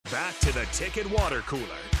Back to the Ticket Water Cooler,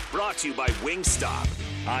 brought to you by Wingstop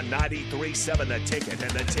on 93.7 The Ticket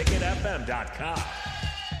and theticketfm.com.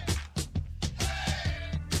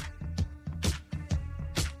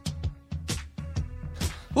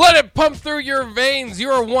 Let it pump through your veins.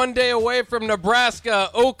 You are 1 day away from Nebraska,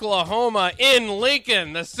 Oklahoma in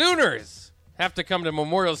Lincoln. The Sooners have to come to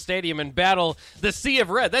Memorial Stadium and battle the Sea of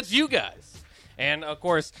Red. That's you guys. And, of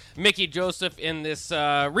course, Mickey Joseph in this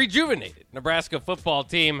rejuvenated Nebraska football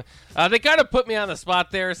team. They kind of put me on the spot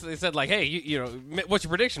there. So they said, like, hey, you know, what's your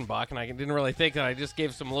prediction, Bach? And I didn't really think, and I just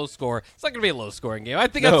gave some low score. It's not going to be a low-scoring game. I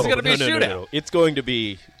think it's going to be a shootout. No. It's going to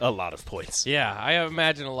be a lot of points. Yeah, I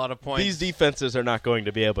imagine a lot of points. These defenses are not going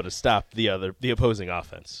to be able to stop the opposing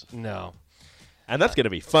offense. No. And that's going to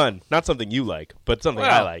be fun. Not something you like, but something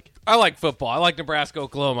I like. I like football. I like Nebraska,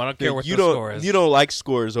 Oklahoma. I don't care what the score is. You don't like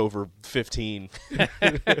scores over 15.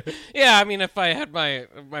 Yeah, I mean, if I had my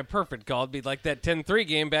perfect call, it'd be like that 10-3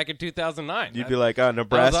 game back in 2009. You'd be like,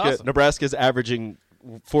 Nebraska. Awesome. Nebraska's averaging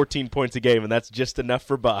 14 points a game, and that's just enough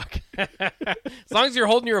for Bach. As long as you're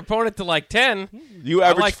holding your opponent to like 10. You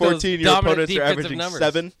average like 14, your opponents are averaging numbers.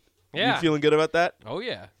 7. Yeah. You feeling good about that? Oh,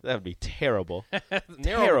 yeah. That would be terrible.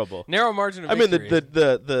 Terrible. Narrow margin of victory. I mean,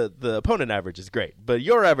 the opponent average is great, but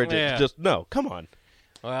your average is just, no, come on.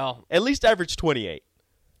 Well, at least average 28.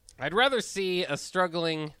 I'd rather see a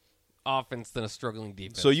struggling offense than a struggling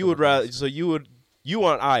defense. So you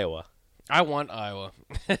want Iowa. I want Iowa.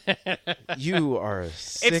 You are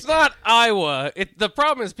sick. It's not Iowa. The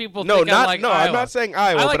problem is people think I like Iowa. I'm not saying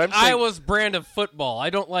Iowa, I like but I'm saying Iowa's brand of football. I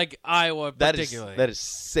don't like Iowa particularly. That is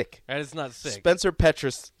sick. That is not sick. Spencer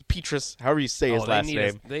Petrus, however you say his last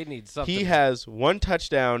name. They need something. He has 1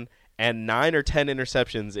 touchdown and 9 or 10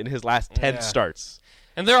 interceptions in his last 10 starts.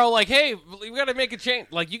 And they're all like, hey, we got to make a change.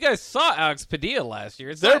 Like, you guys saw Alex Padilla last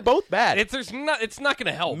year. They're both bad. It's not going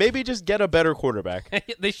to help. Maybe just get a better quarterback.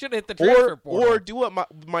 They should hit the transfer portal. Or do what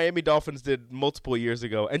Miami Dolphins did multiple years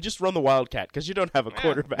ago and just run the Wildcat because you don't have a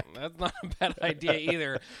quarterback. That's not a bad idea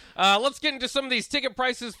either. Let's get into some of these ticket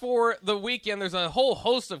prices for the weekend. There's a whole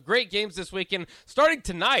host of great games this weekend. Starting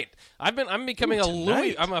tonight, I'm becoming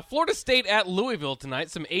I'm a Florida State at Louisville tonight.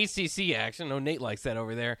 Some ACC action. No, Nate likes that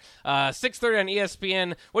over there. 6:30 on ESPN.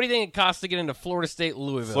 What do you think it costs to get into Florida State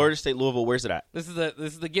Louisville? Florida State Louisville, where's it at? This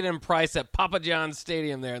is the get-in price at Papa John's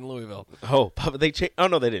Stadium there in Louisville. Oh, they changed. Oh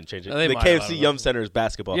no, they didn't change it. The KFC Yum Center is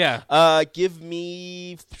basketball. Yeah. Give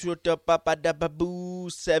me 72.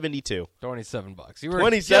 $27. You were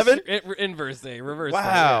 27? Inverse day, reverse.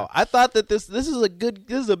 Wow, I thought that this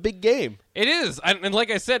is a big game. It is, and like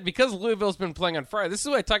I said, because Louisville's been playing on Friday. This is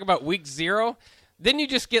what I talk about week 0. Then you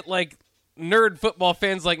just get like nerd football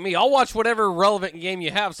fans like me. I'll watch whatever relevant game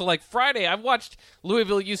you have. So like Friday, I've watched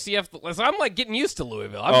Louisville UCF. So I'm like getting used to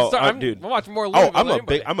Louisville. I'm watching more Louisville.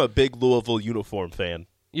 I'm a big Louisville uniform fan.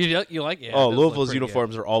 You like it? Yeah, Louisville's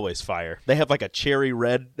uniforms are always fire. They have like a cherry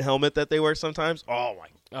red helmet that they wear sometimes. Oh my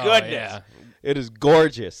goodness. Yeah. It is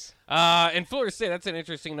gorgeous. And Florida State, that's an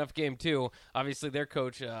interesting enough game, too. Obviously, their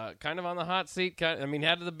coach kind of on the hot seat. Had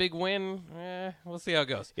the big win. We'll see how it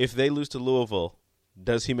goes. If they lose to Louisville,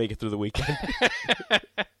 does he make it through the weekend?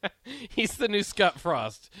 He's the new Scott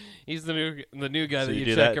Frost. He's the new guy that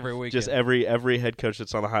you check every weekend. Just every head coach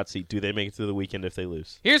that's on the hot seat, do they make it through the weekend if they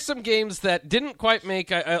lose? Here's some games that didn't quite make.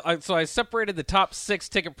 So I separated the top 6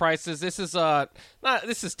 ticket prices. This is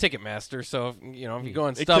Ticketmaster. So if you go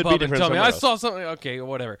on StubHub and tell me I saw something. Okay,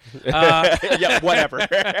 whatever. Yeah, whatever.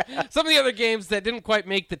 Some of the other games that didn't quite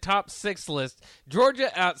make the top 6 list.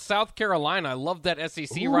 Georgia at South Carolina. I love that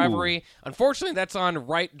SEC rivalry. Unfortunately, that's on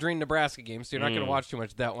right during Nebraska games, so you're not going to watch too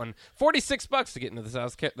much of that one. $46 to get into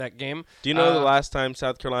that game. Do you know the last time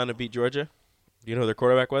South Carolina beat Georgia? Do you know who their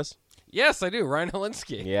quarterback was? Yes, I do. Ryan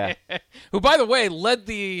Helinski. Yeah. Who, by the way, led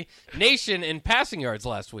the nation in passing yards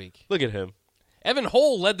last week. Look at him. Evan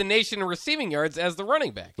Hull led the nation in receiving yards as the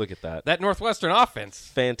running back. Look at that. That Northwestern offense.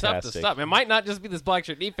 Fantastic. Tough to stop. It might not just be this black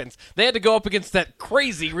shirt defense. They had to go up against that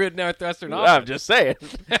crazy red Northwestern offense. I'm just saying.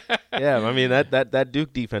 Yeah, I mean, that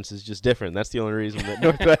Duke defense is just different. That's the only reason that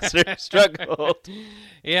Northwestern struggled.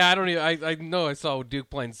 Yeah, I know I saw Duke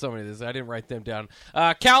playing so many of this. I didn't write them down.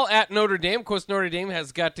 Cal at Notre Dame. Of course, Notre Dame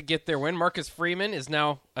has got to get their win. Marcus Freeman is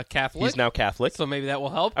now a Catholic. He's now Catholic. So maybe that will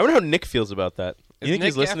help. I wonder how Nick feels about that. You think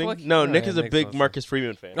he's listening? Catholic? No, Nick is a big Marcus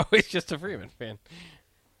Freeman fan. Oh, he's just a Freeman fan.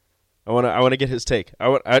 I want to get his take. I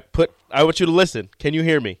want you to listen. Can you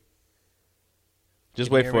hear me?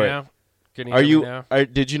 Just wait for it. Can you hear me now?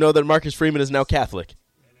 Did you know that Marcus Freeman is now Catholic?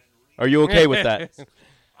 Are you okay with that?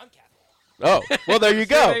 I'm Catholic. Oh, well, there you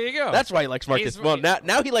go. There you go. That's why he likes Marcus. Well,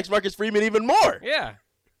 now he likes Marcus Freeman even more. Yeah.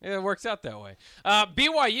 Yeah, it works out that way.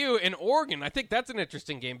 BYU and Oregon. I think that's an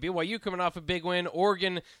interesting game. BYU coming off a big win.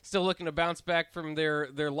 Oregon still looking to bounce back from their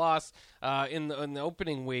loss in the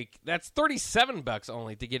opening week. That's $37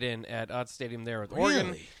 only to get in at Ott Stadium there with Oregon.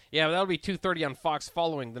 Really? Yeah, that'll be 2:30 on Fox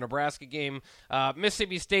following the Nebraska game.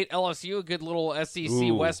 Mississippi State LSU, a good little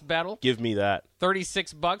SEC West battle. Give me that.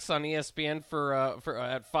 $36 on ESPN for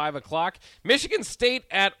at 5 o'clock. Michigan State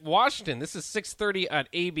at Washington. This is 6:30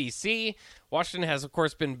 at ABC. Washington has, of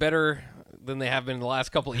course, been better than they have been in the last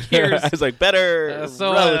couple of years. I was like, better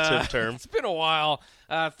relative term. It's been a while.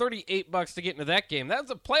 $38 to get into that game. That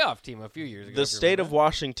was a playoff team a few years ago. The state of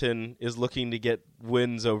Washington is looking to get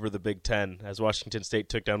wins over the Big Ten, as Washington State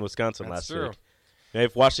took down Wisconsin last week. And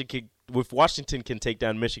if Washington can take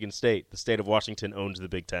down Michigan State, the state of Washington owns the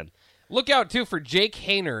Big Ten. Look out, too, for Jake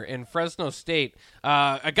Haener in Fresno State,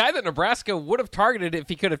 a guy that Nebraska would have targeted if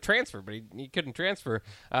he could have transferred, but he couldn't transfer.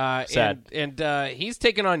 Sad. And he's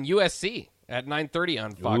taking on USC at 9:30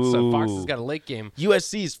 on Fox. So Fox has got a late game.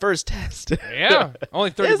 USC's first test. Yeah,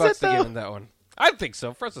 only $30 to though? get in that one. I think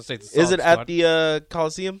so. Fresno State's a solid Is it squad. at the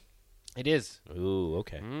Coliseum? It is. Ooh,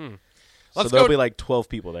 okay. So Let's there'll go be like 12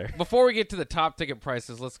 people there. Before we get to the top ticket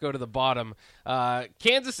prices, let's go to the bottom.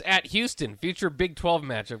 Kansas at Houston, future Big 12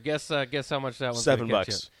 matchup. Guess how much that one's $7.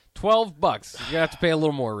 $12. You're gonna have to pay a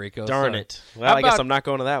little more, Rico. Darn Sorry. it. Well, I guess I'm not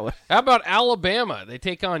going to that one. How about Alabama? They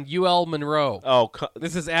take on UL Monroe. Oh,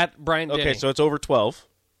 This is at Bryant Denny. okay. So it's over 12.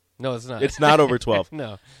 No, it's not. It's not over 12.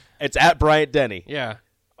 No. It's at Bryant Denny. Yeah.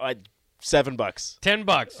 $7.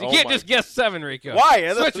 $10. You Oh can't my- just guess 7, Rico.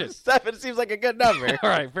 Why? Switch it. 7 seems like a good number. All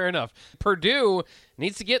right, fair enough. Purdue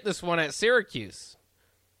needs to get this one at Syracuse.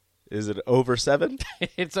 Is it over 7?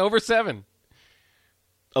 It's over 7.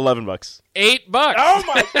 $11. $8. Oh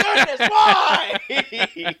my goodness!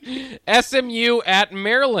 Why? SMU at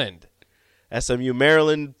Maryland. SMU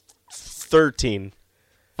Maryland 13.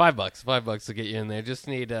 $5 to get you in there. Just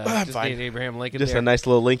need fine. need Abraham Lincoln Just there. a nice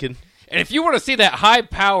little Lincoln. And if you want to see that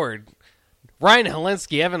high-powered Ryan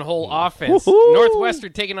Helensky, Evan Hull offense, Woo-hoo!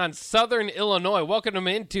 Northwestern taking on Southern Illinois. Welcome them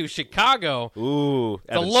into Chicago. Ooh,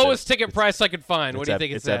 The Evanston. lowest ticket price I could find. What do you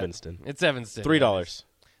think it's it's at? Evanston. It's Evanston. $3.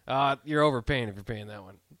 You're overpaying if you're paying that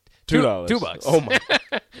one. $2. $2. Oh my!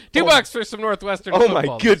 $2 for some Northwestern. Oh football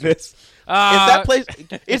my goodness! If that place,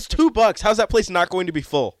 it's $2. How's that place not going to be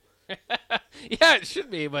full? Yeah, it should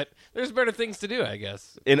be, but there's better things to do, I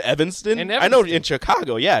guess. In Evanston? In I know Evanston. in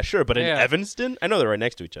Chicago, yeah, sure, but in Yeah. Evanston, I know they're right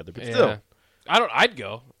next to each other, but Yeah. still. I'd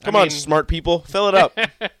go. Come on, smart people, fill it up.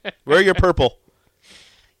 Wear your purple.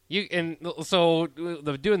 So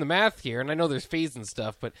doing the math here, and I know there's fees and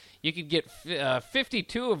stuff, but you could get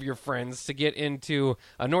 52 of your friends to get into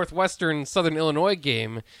a Northwestern Southern Illinois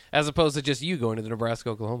game, as opposed to just you going to the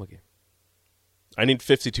Nebraska-Oklahoma game. I need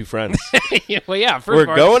 52 friends. Well, yeah, first We're of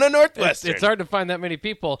all, going to Northwestern. It's hard to find that many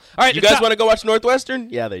people. All right, You guys want to go watch Northwestern?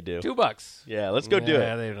 Yeah, they do. $2. Yeah, let's go do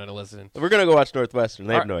Yeah, it. they're not listening. We're going to go watch Northwestern.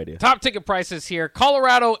 They have All no right, idea. Top ticket prices here.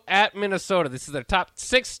 Colorado at Minnesota. This is their top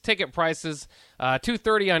 6 ticket prices.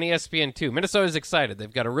 2:30 on ESPN2. Minnesota's excited.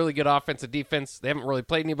 They've got a really good offensive defense. They haven't really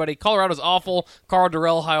played anybody. Colorado's awful. Carl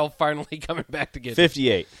Durrell Heil finally coming back to get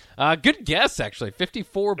 58. Good guess, actually.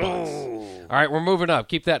 $54. All right, we're moving up.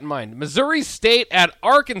 Keep that in mind. Missouri State at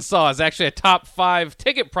Arkansas is actually a top 5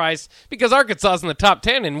 ticket price because Arkansas is in the top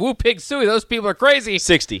 10. And woo pig suey, those people are crazy.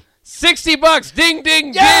 60. $60. Ding,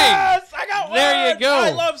 ding, Yes! I got one! There you go. I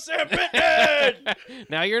love Sam Pittman! ding.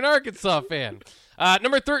 Now you're an Arkansas fan.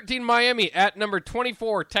 Number 13, Miami at number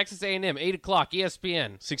 24, Texas A&M, 8 o'clock,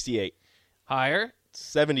 ESPN. 68. Higher,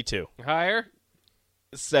 72. higher.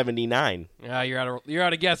 79. You're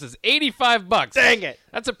out of guesses. $85. Dang it.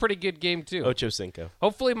 That's a pretty good game too. Ocho Cinco.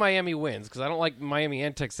 Hopefully Miami wins because I don't like Miami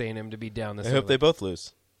and Texas A&M to be down this. I hope they early. both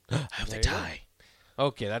lose. I hope they There you go. tie.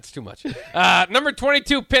 Okay, that's too much. Number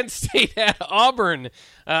 22, Penn State at Auburn.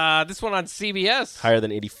 This one on CBS. Higher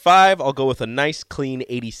than 85. I'll go with a nice, clean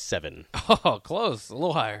 87. Oh, close. A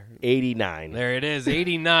little higher. 89. There it is,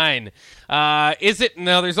 89. Is it?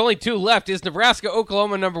 No, there's only 2 left. Is Nebraska,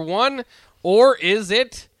 Oklahoma number 1, or is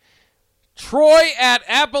it Troy at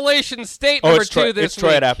Appalachian State number 2 this It's Troy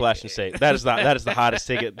week? at Appalachian State. That is the hottest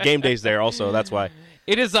ticket. Game day's there also. That's why.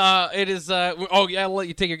 It is. Oh yeah, I'll let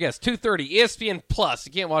you take your guess. 2:30, ESPN Plus.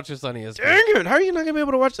 You can't watch this on ESPN. Dang it. How are you not going to be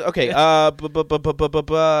able to watch that? Okay.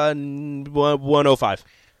 105.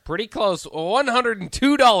 Pretty close.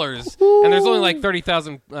 $102, and there's only like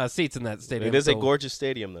 30,000 seats in that stadium. It is a so gorgeous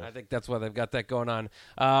stadium, though. I think that's why they've got that going on.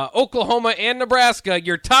 Oklahoma and Nebraska.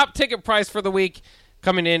 Your top ticket price for the week.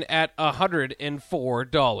 coming in at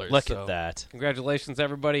 $104. Look at that. Congratulations,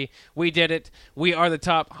 everybody. We did it. We are the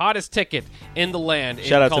top hottest ticket in the land.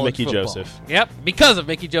 Shout in out to college Mickey football. Joseph. Yep, because of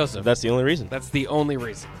Mickey Joseph. That's the only reason. That's the only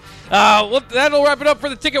reason. Well, that'll wrap it up for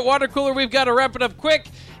the Ticket Water Cooler. We've got to wrap it up quick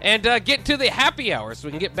and get to the happy hour so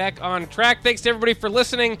we can get back on track. Thanks to everybody for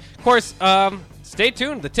listening. Of course, stay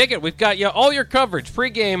tuned. The Ticket, we've got you all your coverage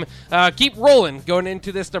pregame. Keep rolling going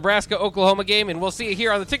into this Nebraska-Oklahoma game, and we'll see you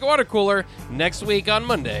here on the Ticket Water Cooler next week on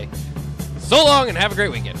Monday. So long, and have a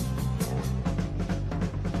great weekend.